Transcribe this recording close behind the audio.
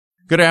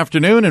Good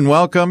afternoon and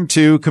welcome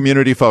to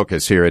Community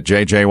Focus here at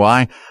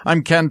JJY.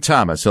 I'm Ken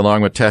Thomas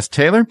along with Tess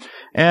Taylor,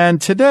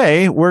 and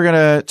today we're going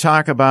to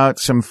talk about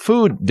some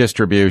food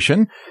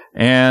distribution.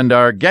 And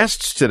our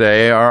guests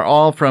today are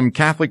all from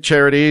Catholic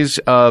Charities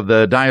of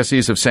the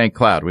Diocese of St.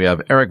 Cloud. We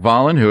have Eric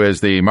Vollen, who is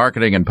the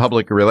Marketing and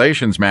Public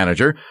Relations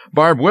Manager.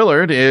 Barb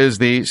Willard is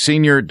the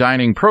Senior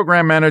Dining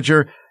Program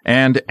Manager,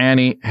 and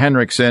Annie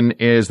Henriksen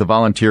is the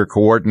Volunteer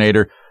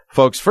Coordinator.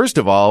 Folks, first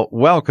of all,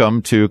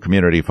 welcome to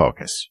Community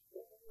Focus.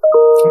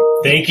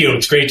 Thank you.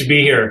 It's great to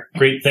be here.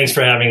 Great. Thanks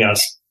for having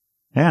us.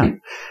 Yeah.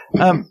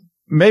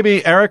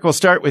 Maybe, Eric, we'll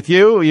start with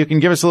you. You can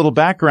give us a little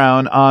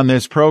background on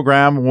this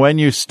program. When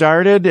you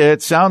started,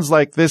 it sounds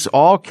like this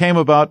all came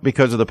about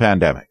because of the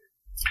pandemic.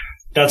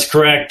 That's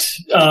correct.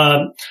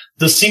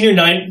 The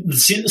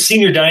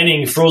Senior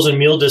Dining Frozen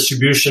Meal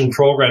Distribution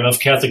Program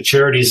of Catholic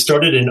Charities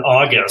started in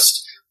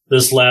August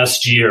this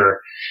last year.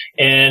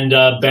 And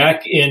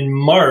back in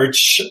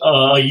March,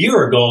 a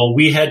year ago,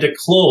 we had to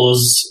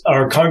close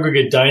our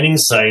congregate dining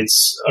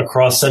sites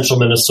across central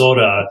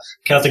Minnesota.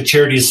 Catholic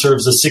Charities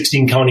serves a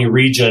 16-county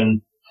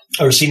region.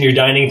 Our senior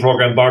dining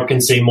program, Barb can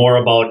say more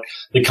about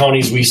the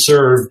counties we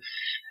serve.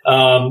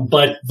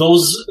 But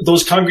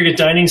those congregate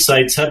dining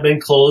sites have been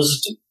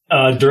closed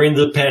during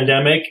the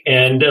pandemic.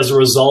 And as a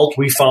result,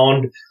 we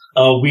found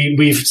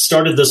we've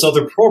started this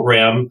other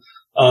program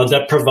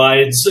that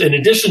provides, in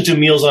addition to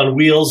Meals on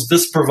Wheels,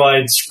 this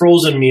provides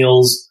frozen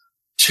meals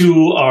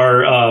to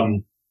our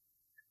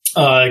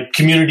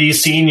community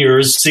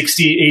seniors,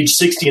 age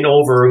 60 and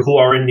over, who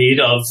are in need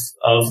of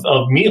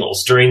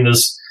meals during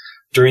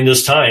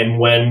this time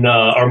when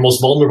our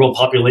most vulnerable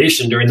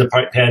population during the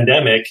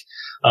pandemic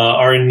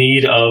are in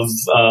need of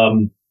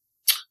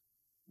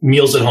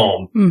meals at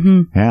home.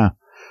 Mm-hmm. Yeah.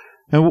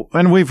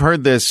 And we've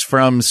heard this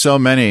from so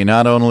many.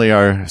 Not only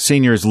are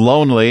seniors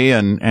lonely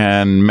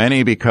and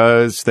many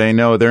because they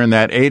know they're in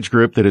that age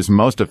group that is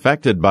most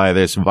affected by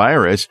this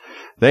virus,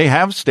 they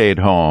have stayed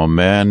home.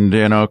 And,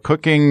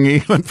 cooking,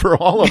 even for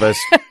all of us,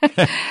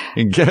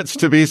 it gets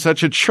to be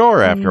such a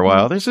chore after a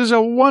while. This is a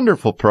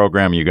wonderful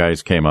program you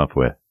guys came up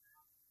with.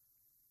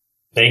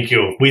 Thank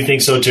you. We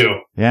think so too.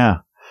 Yeah.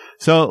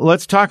 So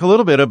let's talk a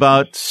little bit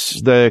about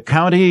the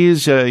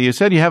counties. You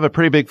said you have a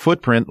pretty big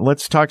footprint.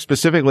 Let's talk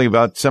specifically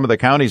about some of the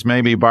counties.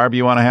 Maybe, Barb,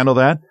 you want to handle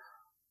that?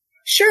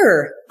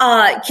 Sure.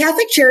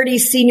 Catholic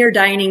Charities Senior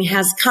Dining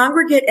has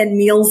congregate and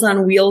Meals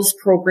on Wheels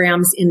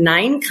programs in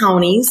 9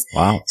 counties.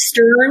 Wow.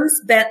 Stearns,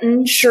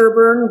 Benton,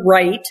 Sherburne,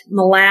 Wright,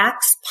 Mille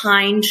Lacs,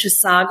 Pine,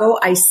 Chisago,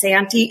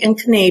 Isanti, and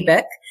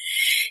Kanabec.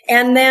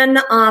 And then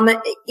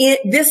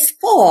this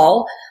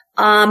fall,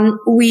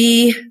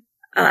 we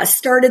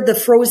started the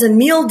frozen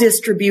meal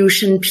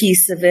distribution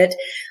piece of it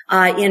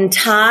in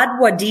Todd,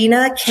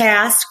 Wadena,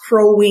 Cass,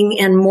 Crow Wing,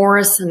 and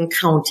Morrison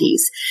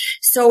counties.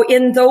 So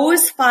in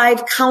those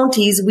 5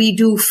 counties, we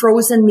do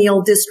frozen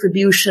meal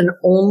distribution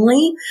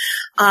only.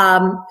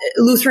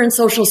 Lutheran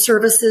Social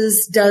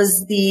Services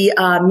does the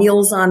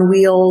Meals on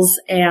Wheels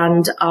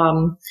and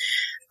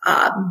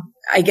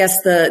I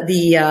guess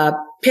the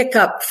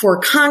pickup for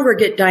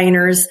congregate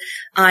diners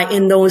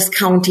in those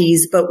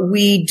counties, but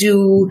we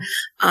do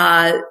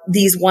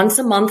these once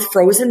a month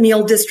frozen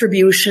meal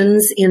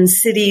distributions in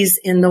cities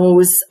in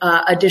those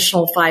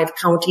additional 5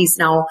 counties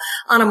now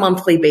on a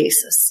monthly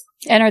basis.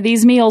 And are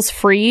these meals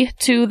free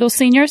to those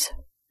seniors?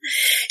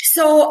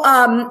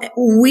 So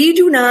we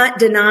do not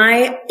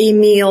deny a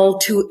meal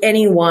to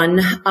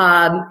anyone.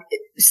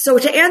 So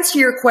to answer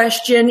your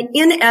question,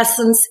 in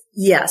essence,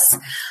 yes.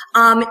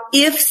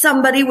 If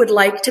somebody would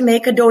like to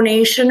make a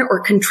donation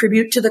or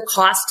contribute to the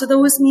cost of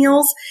those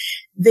meals,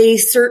 they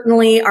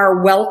certainly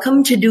are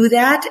welcome to do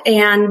that.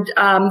 And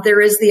there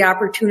is the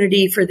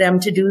opportunity for them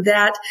to do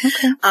that.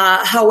 Okay.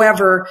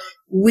 However,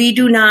 we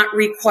do not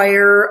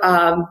require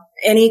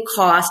any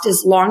cost.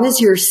 As long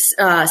as you're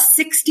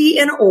 60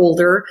 and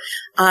older,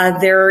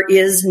 there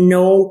is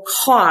no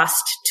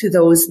cost to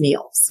those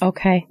meals.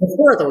 Okay.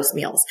 For those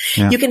meals.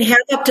 Yeah. You can have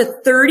up to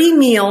 30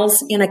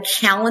 meals in a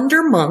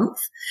calendar month.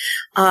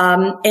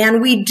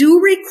 And we do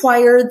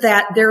require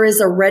that there is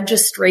a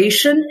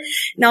registration.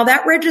 Now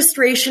that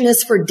registration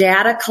is for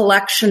data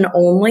collection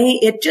only.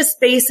 It just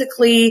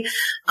basically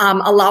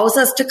allows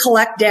us to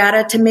collect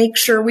data to make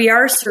sure we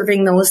are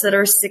serving those that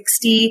are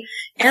 60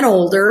 and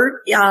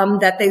older,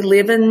 that they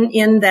live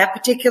in that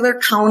particular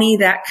county,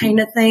 that kind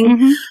of thing.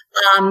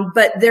 Mm-hmm.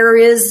 But there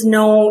is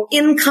no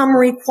income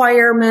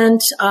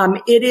requirement.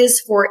 It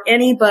is for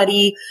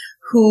anybody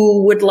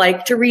who would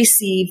like to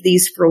receive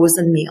these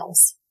frozen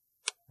meals.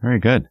 Very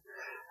good.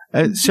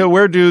 So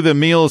where do the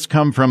meals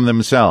come from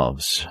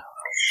themselves?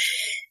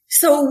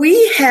 So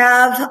we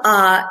have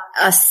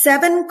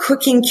 7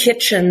 cooking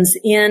kitchens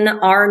in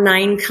our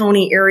 9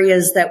 county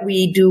areas that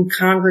we do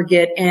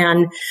congregate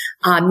and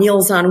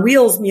Meals on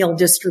Wheels meal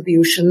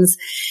distributions.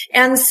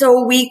 And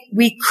so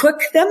we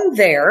cook them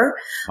there.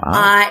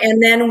 Wow.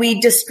 And then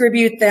we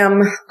distribute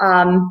them.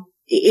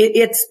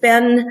 It's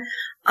been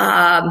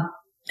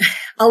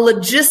a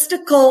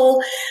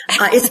logistical,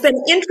 it's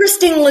been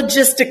interesting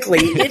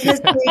logistically. It has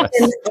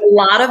taken a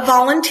lot of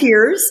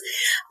volunteers,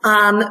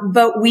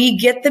 but we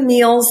get the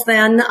meals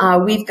then.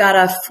 We've got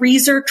a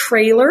freezer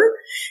trailer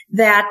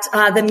that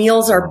the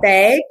meals are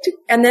bagged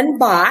and then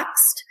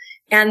boxed.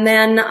 And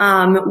then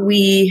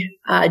we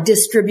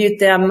distribute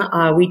them.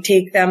 We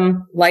take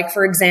them, like,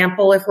 for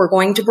example, if we're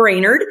going to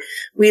Brainerd,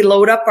 we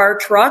load up our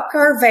truck,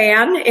 our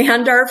van,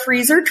 and our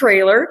freezer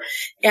trailer,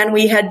 and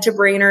we head to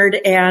Brainerd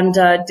and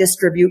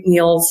distribute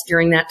meals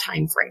during that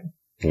time frame.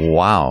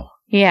 Wow.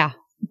 Yeah.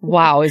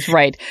 Wow is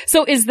right.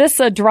 So is this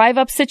a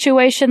drive-up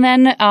situation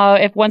then?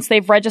 If once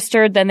they've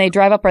registered, then they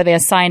drive up? Are they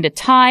assigned a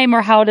time,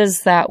 or how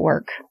does that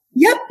work?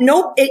 Yep.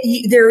 Nope.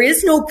 There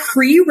is no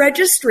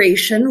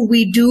pre-registration.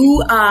 We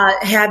do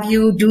have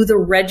you do the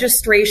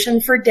registration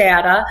for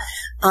data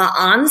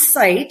on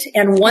site.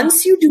 And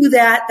once you do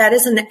that, that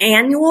is an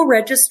annual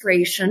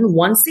registration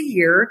once a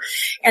year.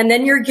 And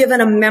then you're given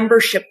a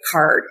membership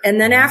card. And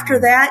then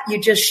after that,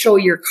 you just show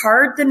your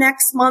card the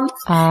next month.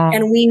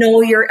 And we know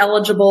you're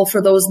eligible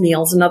for those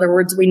meals. In other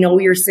words, we know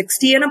you're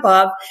 60 and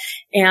above,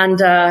 and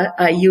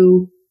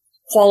you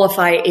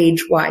qualify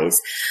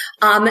age-wise.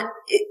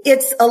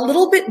 It's a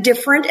little bit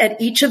different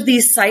at each of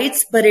these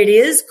sites, but it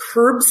is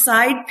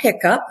curbside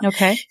pickup.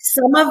 Okay.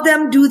 Some of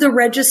them do the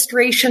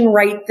registration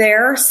right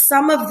there.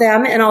 Some of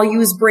them, and I'll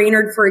use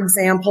Brainerd for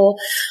example,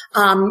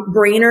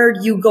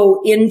 Brainerd, you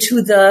go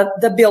into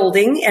the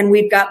building, and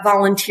we've got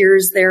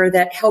volunteers there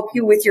that help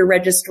you with your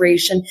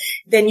registration.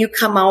 Then you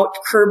come out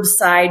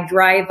curbside,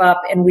 drive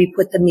up, and we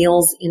put the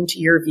meals into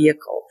your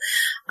vehicle.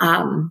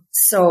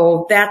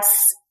 So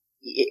that's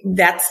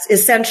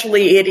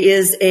essentially, it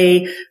is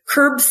a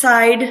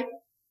curbside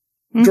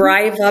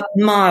drive up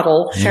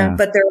model,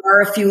 but there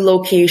are a few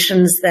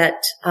locations that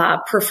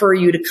prefer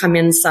you to come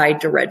inside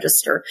to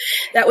register.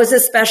 That was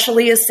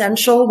especially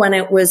essential when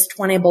it was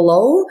 20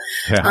 below.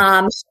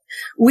 Yeah.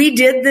 We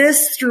did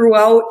this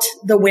throughout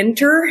the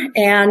winter,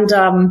 and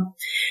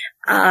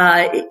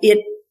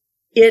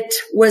it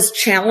was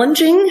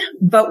challenging,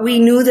 but we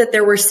knew that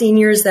there were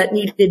seniors that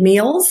needed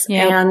meals,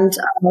 and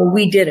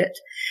we did it.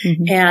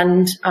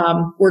 And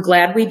we're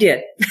glad we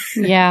did.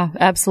 Yeah,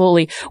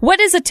 absolutely. What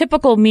is a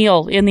typical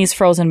meal in these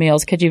frozen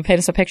meals? Could you paint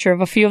us a picture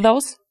of a few of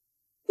those?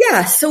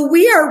 Yeah, so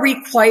we are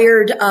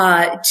required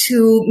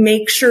to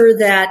make sure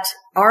that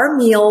our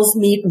meals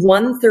meet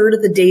 1/3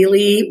 of the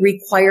daily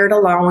required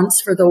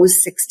allowance for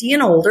those 60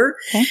 and older.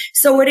 Okay.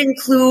 So it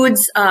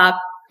includes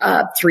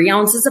 3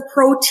 ounces of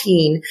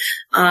protein,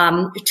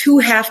 2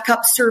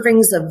 half-cup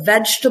servings of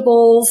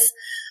vegetables,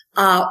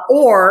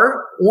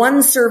 or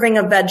 1 serving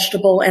of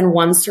vegetable and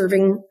 1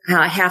 serving,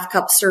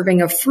 half-cup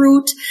serving of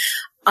fruit.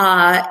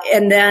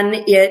 And then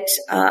it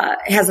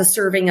has a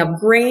serving of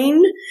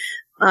grain,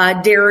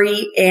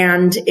 dairy,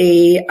 and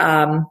a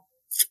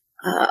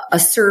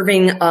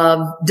serving of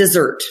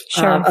dessert,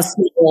 a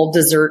small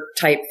dessert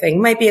type thing.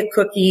 Might be a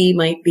cookie,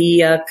 might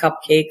be a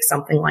cupcake,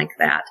 something like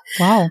that.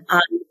 Wow.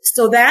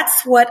 So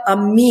that's what a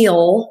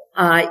meal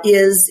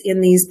is in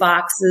these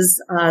boxes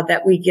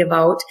that we give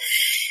out.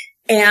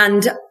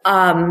 And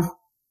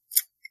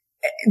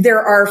there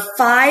are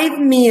 5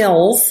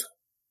 meals,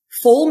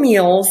 full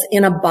meals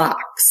in a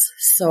box.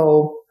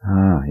 So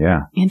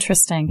yeah.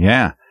 Interesting.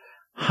 Yeah.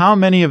 How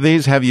many of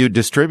these have you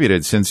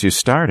distributed since you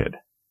started?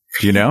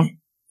 Do you know?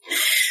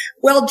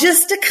 Well,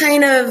 just to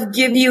kind of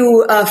give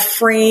you a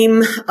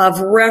frame of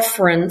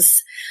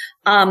reference,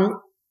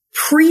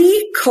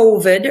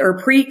 pre-COVID or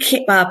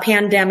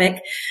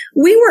pre-pandemic,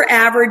 we were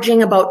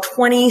averaging about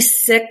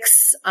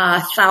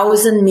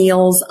 26,000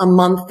 meals a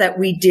month that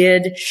we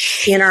did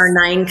in our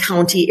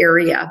 9-county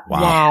area.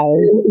 Wow.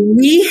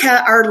 We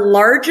had our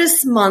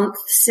largest month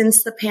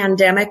since the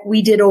pandemic.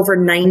 We did over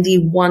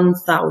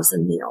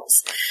 91,000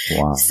 meals.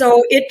 Wow.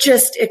 So it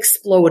just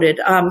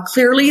exploded.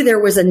 Clearly there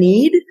was a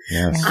need.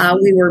 Yes.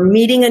 We were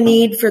meeting a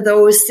need for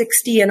those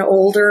 60 and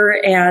older,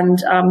 and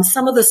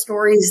some of the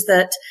stories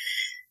that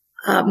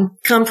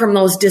come from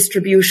those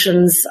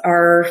distributions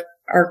are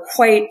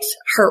quite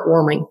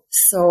heartwarming.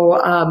 So,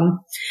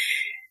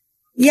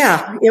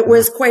 yeah, it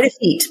was quite a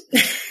feat.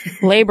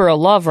 Labor of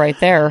love right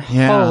there.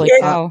 Yeah. Holy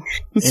cow.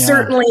 It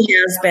certainly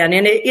has been.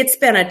 And it's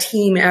been a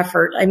team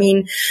effort. I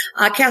mean,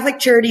 Catholic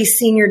Charities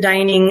Senior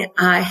Dining,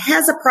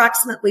 has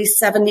approximately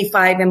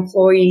 75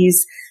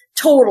 employees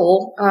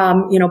total,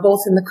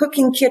 both in the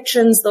cooking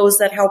kitchens, those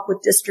that help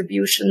with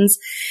distributions,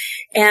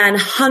 and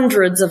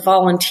hundreds of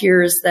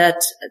volunteers that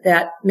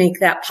make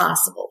that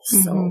possible.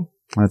 So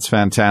that's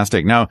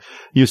fantastic. Now,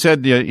 you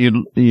said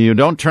you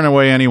don't turn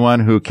away anyone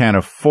who can't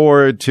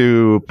afford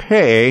to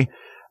pay,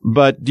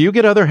 but do you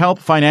get other help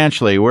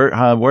financially?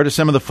 Where does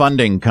some of the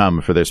funding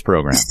come for this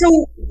program?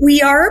 So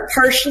we are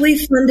partially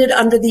funded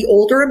under the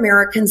Older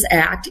Americans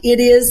Act. It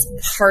is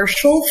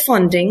partial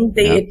funding.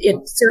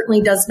 It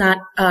certainly does not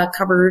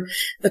cover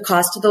the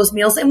cost of those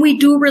meals. And we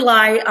do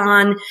rely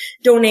on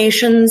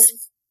donations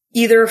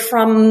either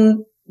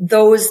from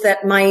those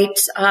that might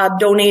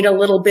donate a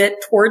little bit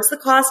towards the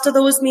cost of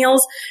those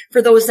meals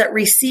for those that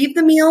receive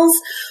the meals,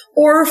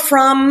 or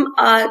from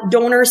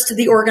donors to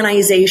the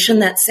organization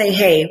that say,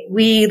 hey,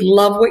 we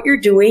love what you're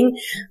doing.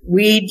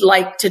 We'd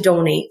like to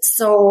donate.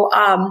 So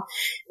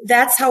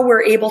that's how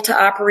we're able to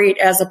operate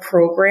as a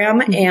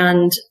program.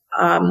 And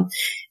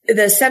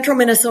the Central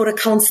Minnesota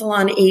Council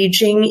on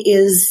Aging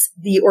is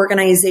the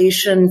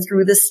organization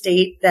through the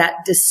state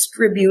that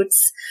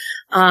distributes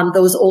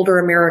those older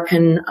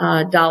American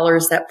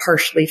dollars that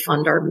partially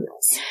fund our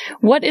meals.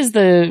 What is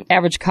the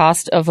average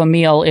cost of a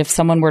meal if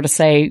someone were to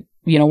say,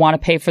 want to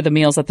pay for the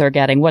meals that they're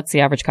getting? What's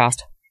the average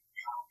cost?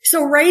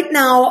 So right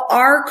now,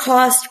 our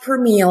cost per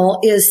meal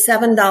is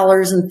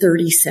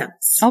 $7.30.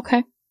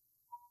 Okay.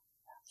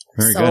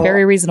 Very good.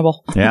 Very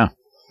reasonable. Yeah,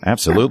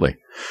 absolutely.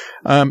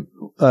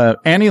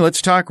 Annie,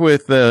 let's talk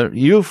with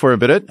you for a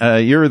bit.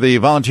 You're the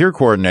volunteer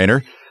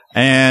coordinator.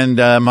 And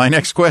my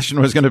next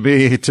question was going to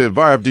be to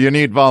Barb, do you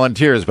need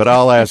volunteers? But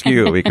I'll ask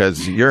you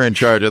because you're in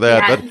charge of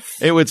that. Yes.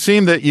 But it would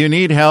seem that you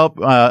need help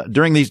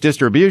during these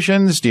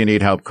distributions. Do you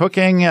need help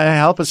cooking?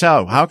 Help us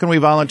out. How can we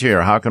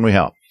volunteer? How can we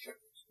help?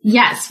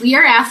 Yes, we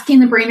are asking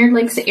the Brainerd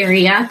Lakes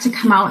area to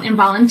come out and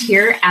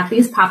volunteer at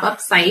these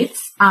pop-up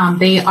sites.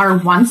 They are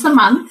once a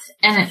month,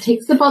 and it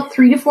takes about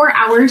 3 to 4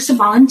 hours to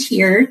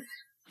volunteer.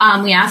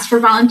 We ask for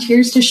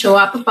volunteers to show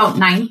up about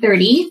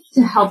 9:30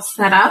 to help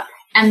set up,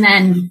 and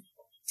then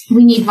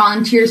we need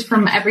volunteers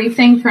from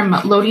everything from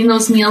loading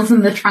those meals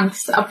in the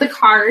trunks of the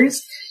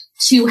cars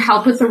to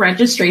help with the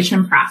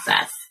registration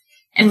process.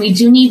 And we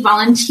do need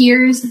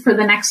volunteers for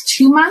the next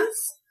 2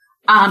 months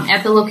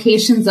at the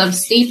locations of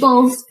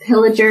Staples,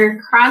 Pillager,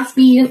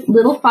 Crosby,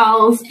 Little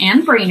Falls,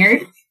 and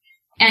Brainerd.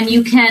 And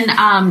you can,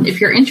 if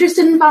you're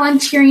interested in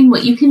volunteering,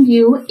 what you can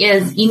do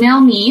is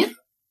email me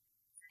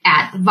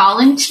at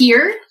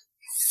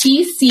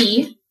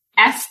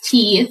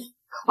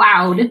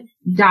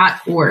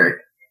volunteerccstcloud.org.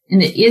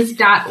 And it is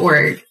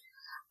 .org.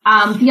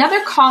 The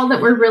other call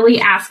that we're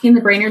really asking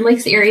the Brainerd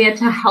Lakes area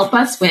to help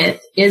us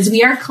with is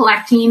we are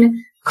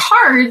collecting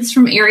cards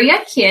from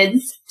area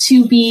kids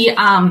to be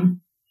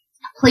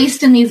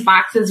placed in these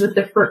boxes with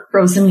the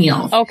frozen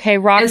meals. Okay,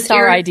 rock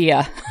star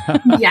idea.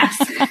 Yes.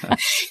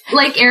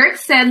 Like Eric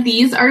said,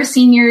 these are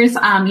seniors,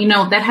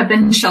 that have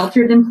been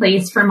sheltered in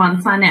place for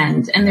months on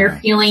end, and they're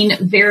feeling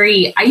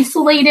very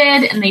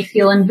isolated, and they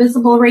feel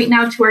invisible right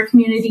now to our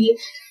community.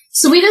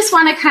 So we just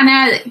want to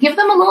kind of give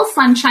them a little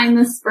sunshine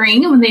this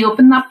spring. And when they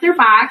open up their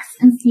box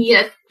and see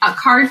a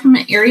card from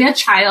an area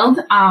child,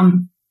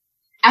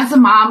 as a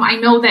mom, I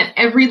know that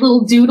every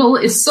little doodle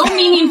is so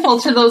meaningful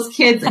to those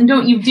kids, and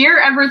don't you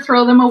dare ever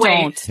throw them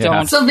away.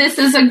 Don't. So this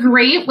is a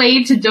great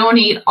way to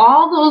donate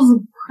all those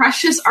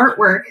precious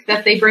artwork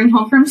that they bring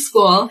home from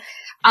school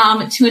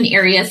to an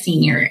area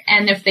senior.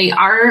 And if they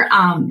are,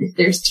 if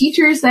there's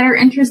teachers that are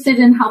interested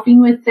in helping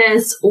with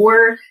this,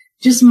 or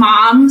just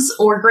moms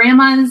or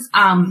grandmas,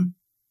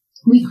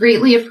 we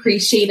greatly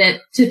appreciate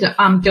it to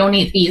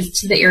donate these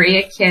to the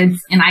area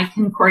kids, and I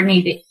can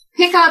coordinate the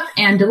pickup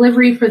and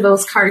delivery for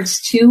those cards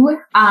too.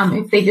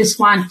 If they just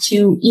want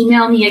to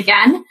email me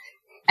again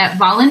at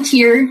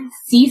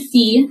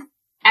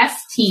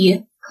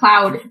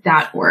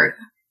volunteerccstcloud.org.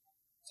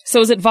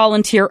 So is it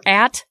volunteer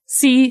at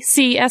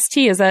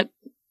CCST? Is that?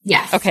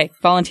 Yes. Okay.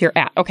 Volunteer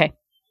at. Okay.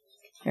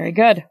 Very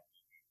good.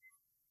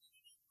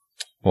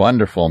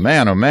 Wonderful.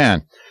 Man, oh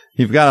man.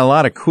 You've got a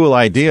lot of cool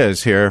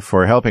ideas here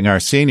for helping our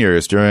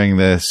seniors during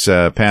this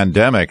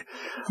pandemic.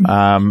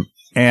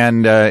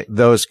 And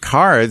those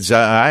cards,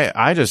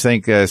 I just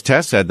think, as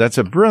Tess said, that's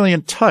a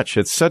brilliant touch.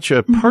 It's such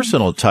a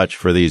personal touch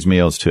for these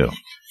meals, too.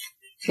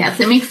 Yes,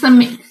 it makes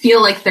them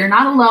feel like they're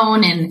not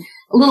alone, and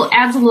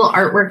adds a little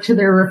artwork to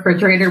their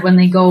refrigerator when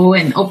they go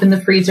and open the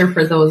freezer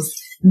for those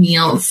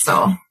meals.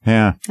 So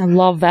yeah, I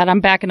love that.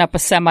 I'm backing up a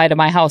semi to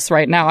my house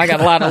right now. I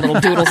got a lot of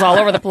little doodles all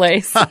over the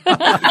place.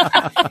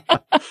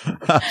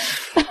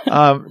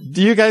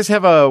 Do you guys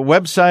have a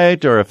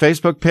website or a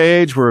Facebook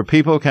page where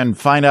people can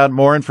find out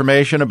more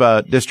information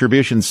about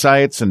distribution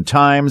sites and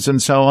times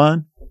and so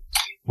on?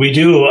 We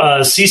do.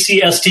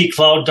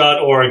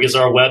 CCSTcloud.org is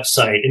our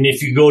website. And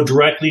if you go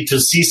directly to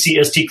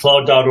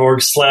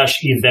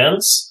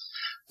CCSTcloud.org/events,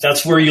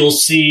 that's where you'll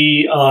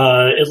see,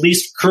 at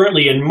least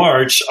currently in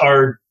March,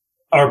 our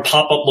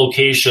pop-up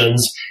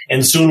locations,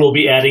 and soon we'll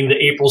be adding the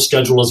April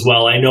schedule as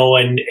well. I know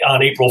on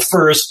April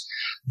 1st,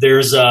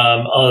 there's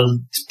a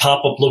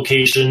pop-up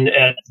location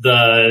at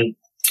the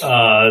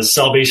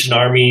Salvation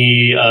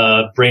Army,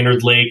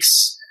 Brainerd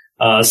Lakes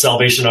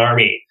Salvation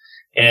Army.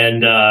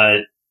 And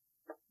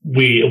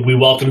we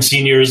welcome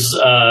seniors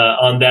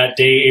on that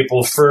day,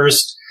 April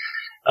 1st,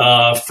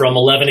 from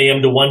 11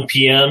 a.m. to 1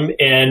 p.m.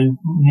 And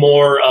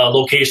more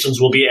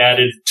locations will be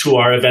added to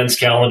our events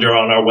calendar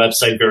on our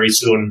website very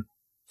soon.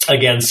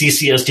 Again,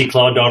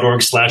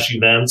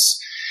 ccstcloud.org/events.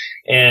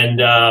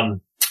 And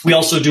we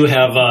also do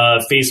have a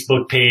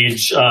Facebook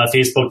page,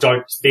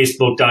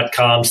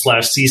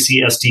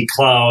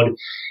 facebook.com/CCSTcloud.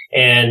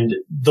 And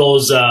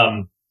those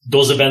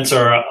events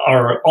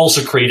are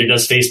also created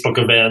as Facebook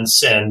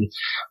events and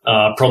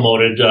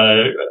promoted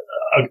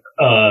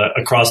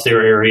across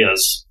their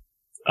areas,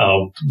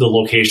 the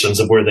locations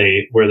of where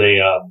they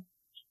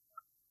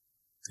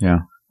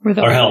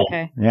are held.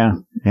 Okay.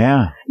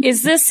 Yeah.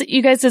 Is this,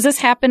 you guys, does this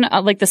happen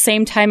like the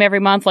same time every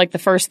month, like the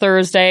first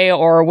Thursday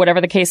or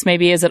whatever the case may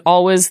be? Is it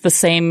always the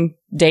same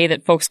day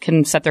that folks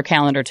can set their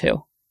calendar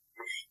to?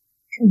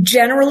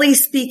 Generally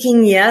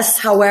speaking, yes.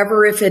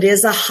 However, if it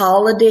is a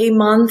holiday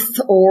month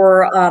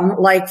or,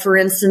 like for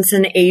instance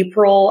in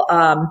April,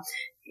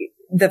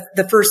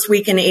 the first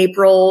week in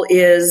April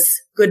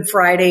is Good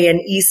Friday and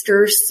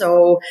Easter.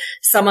 So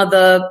some of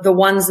the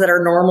ones that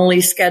are normally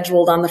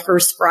scheduled on the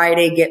first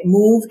Friday get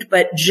moved,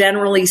 but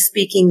generally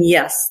speaking,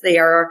 yes, they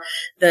are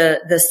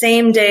the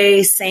same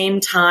day,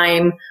 same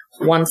time,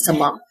 once a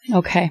month.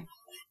 Okay.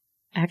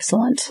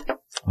 Excellent.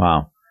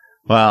 Wow.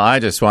 Well, I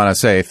just want to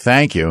say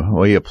thank you.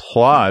 We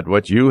applaud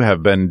what you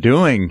have been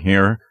doing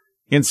here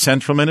in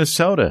central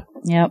Minnesota.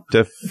 Yep.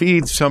 To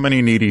feed so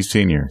many needy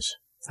seniors.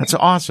 That's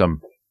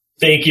awesome.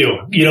 Thank you.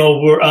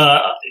 We're,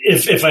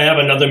 if I have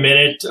another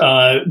minute,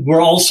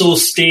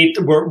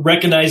 we're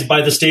recognized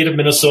by the state of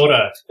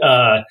Minnesota.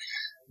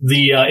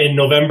 In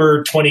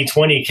November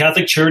 2020,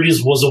 Catholic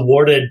Charities was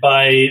awarded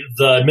by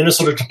the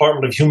Minnesota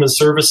Department of Human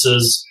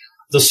Services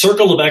the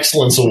Circle of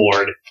Excellence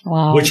Award,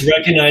 wow, which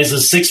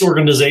recognizes 6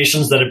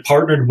 organizations that have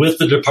partnered with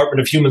the Department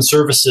of Human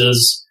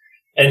Services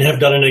and have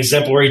done an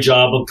exemplary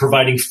job of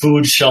providing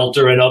food,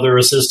 shelter, and other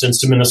assistance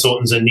to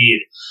Minnesotans in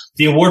need.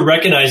 The award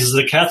recognizes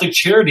that Catholic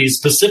Charities,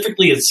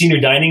 specifically its senior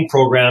dining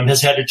program,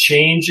 has had to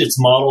change its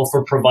model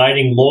for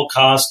providing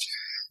low-cost,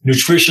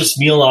 nutritious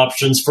meal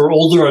options for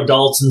older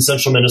adults in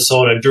central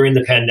Minnesota during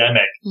the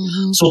pandemic.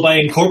 Mm-hmm. So by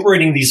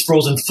incorporating these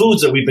frozen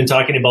foods that we've been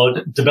talking about,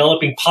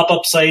 developing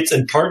pop-up sites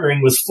and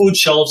partnering with food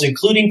shelves,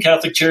 including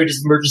Catholic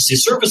Charities Emergency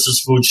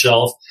Services Food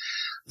Shelf,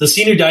 the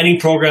senior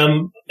dining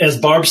program, as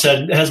Barb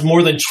said, has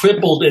more than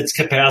tripled its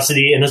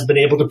capacity and has been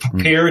able to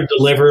prepare and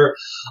deliver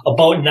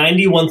about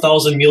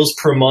 91,000 meals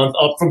per month,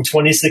 up from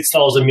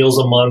 26,000 meals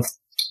a month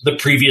the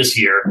previous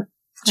year.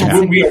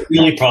 So we are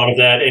really proud of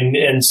that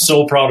and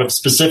so proud of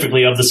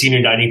specifically of the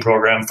senior dining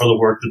program for the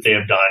work that they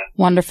have done.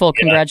 Wonderful.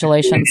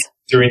 Congratulations.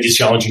 During these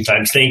challenging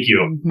times. Thank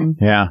you.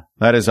 Mm-hmm. Yeah,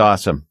 that is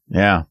awesome.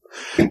 Yeah.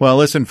 Well,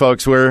 listen,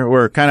 folks,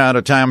 we're kind of out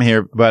of time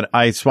here, but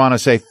I just want to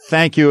say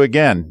thank you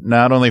again,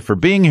 not only for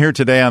being here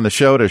today on the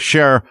show to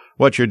share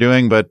what you're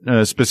doing, but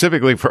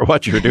specifically for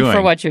what you're doing.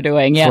 For what you're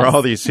doing, yes. For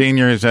all these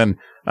seniors. And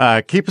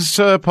keep us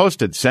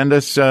posted. Send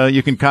us,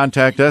 you can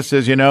contact us,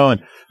 as you know,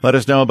 and let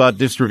us know about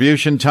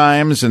distribution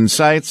times and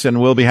sites,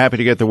 and we'll be happy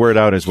to get the word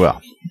out as well.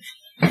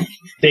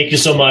 Thank you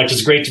so much.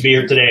 It's great to be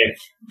here today.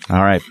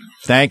 All right.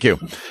 Thank you.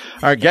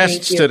 Our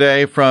guests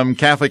today from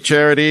Catholic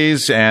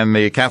Charities and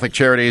the Catholic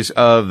Charities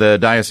of the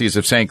Diocese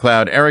of St.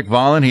 Cloud, Eric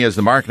Vollen. He is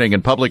the Marketing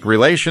and Public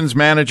Relations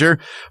Manager.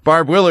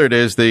 Barb Willard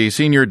is the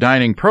Senior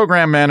Dining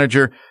Program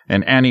Manager.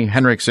 And Annie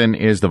Henriksen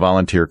is the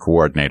Volunteer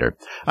Coordinator.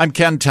 I'm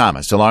Ken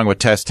Thomas, along with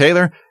Tess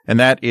Taylor, and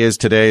that is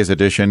today's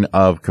edition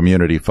of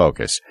Community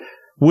Focus.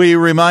 We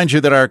remind you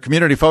that our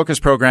Community Focus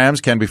programs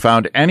can be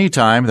found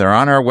anytime. They're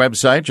on our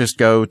website. Just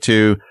go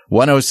to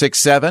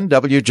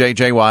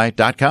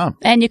 1067wjjy.com.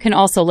 And you can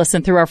also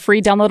listen through our free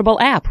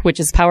downloadable app, which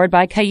is powered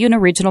by Cuyuna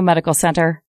Regional Medical Center.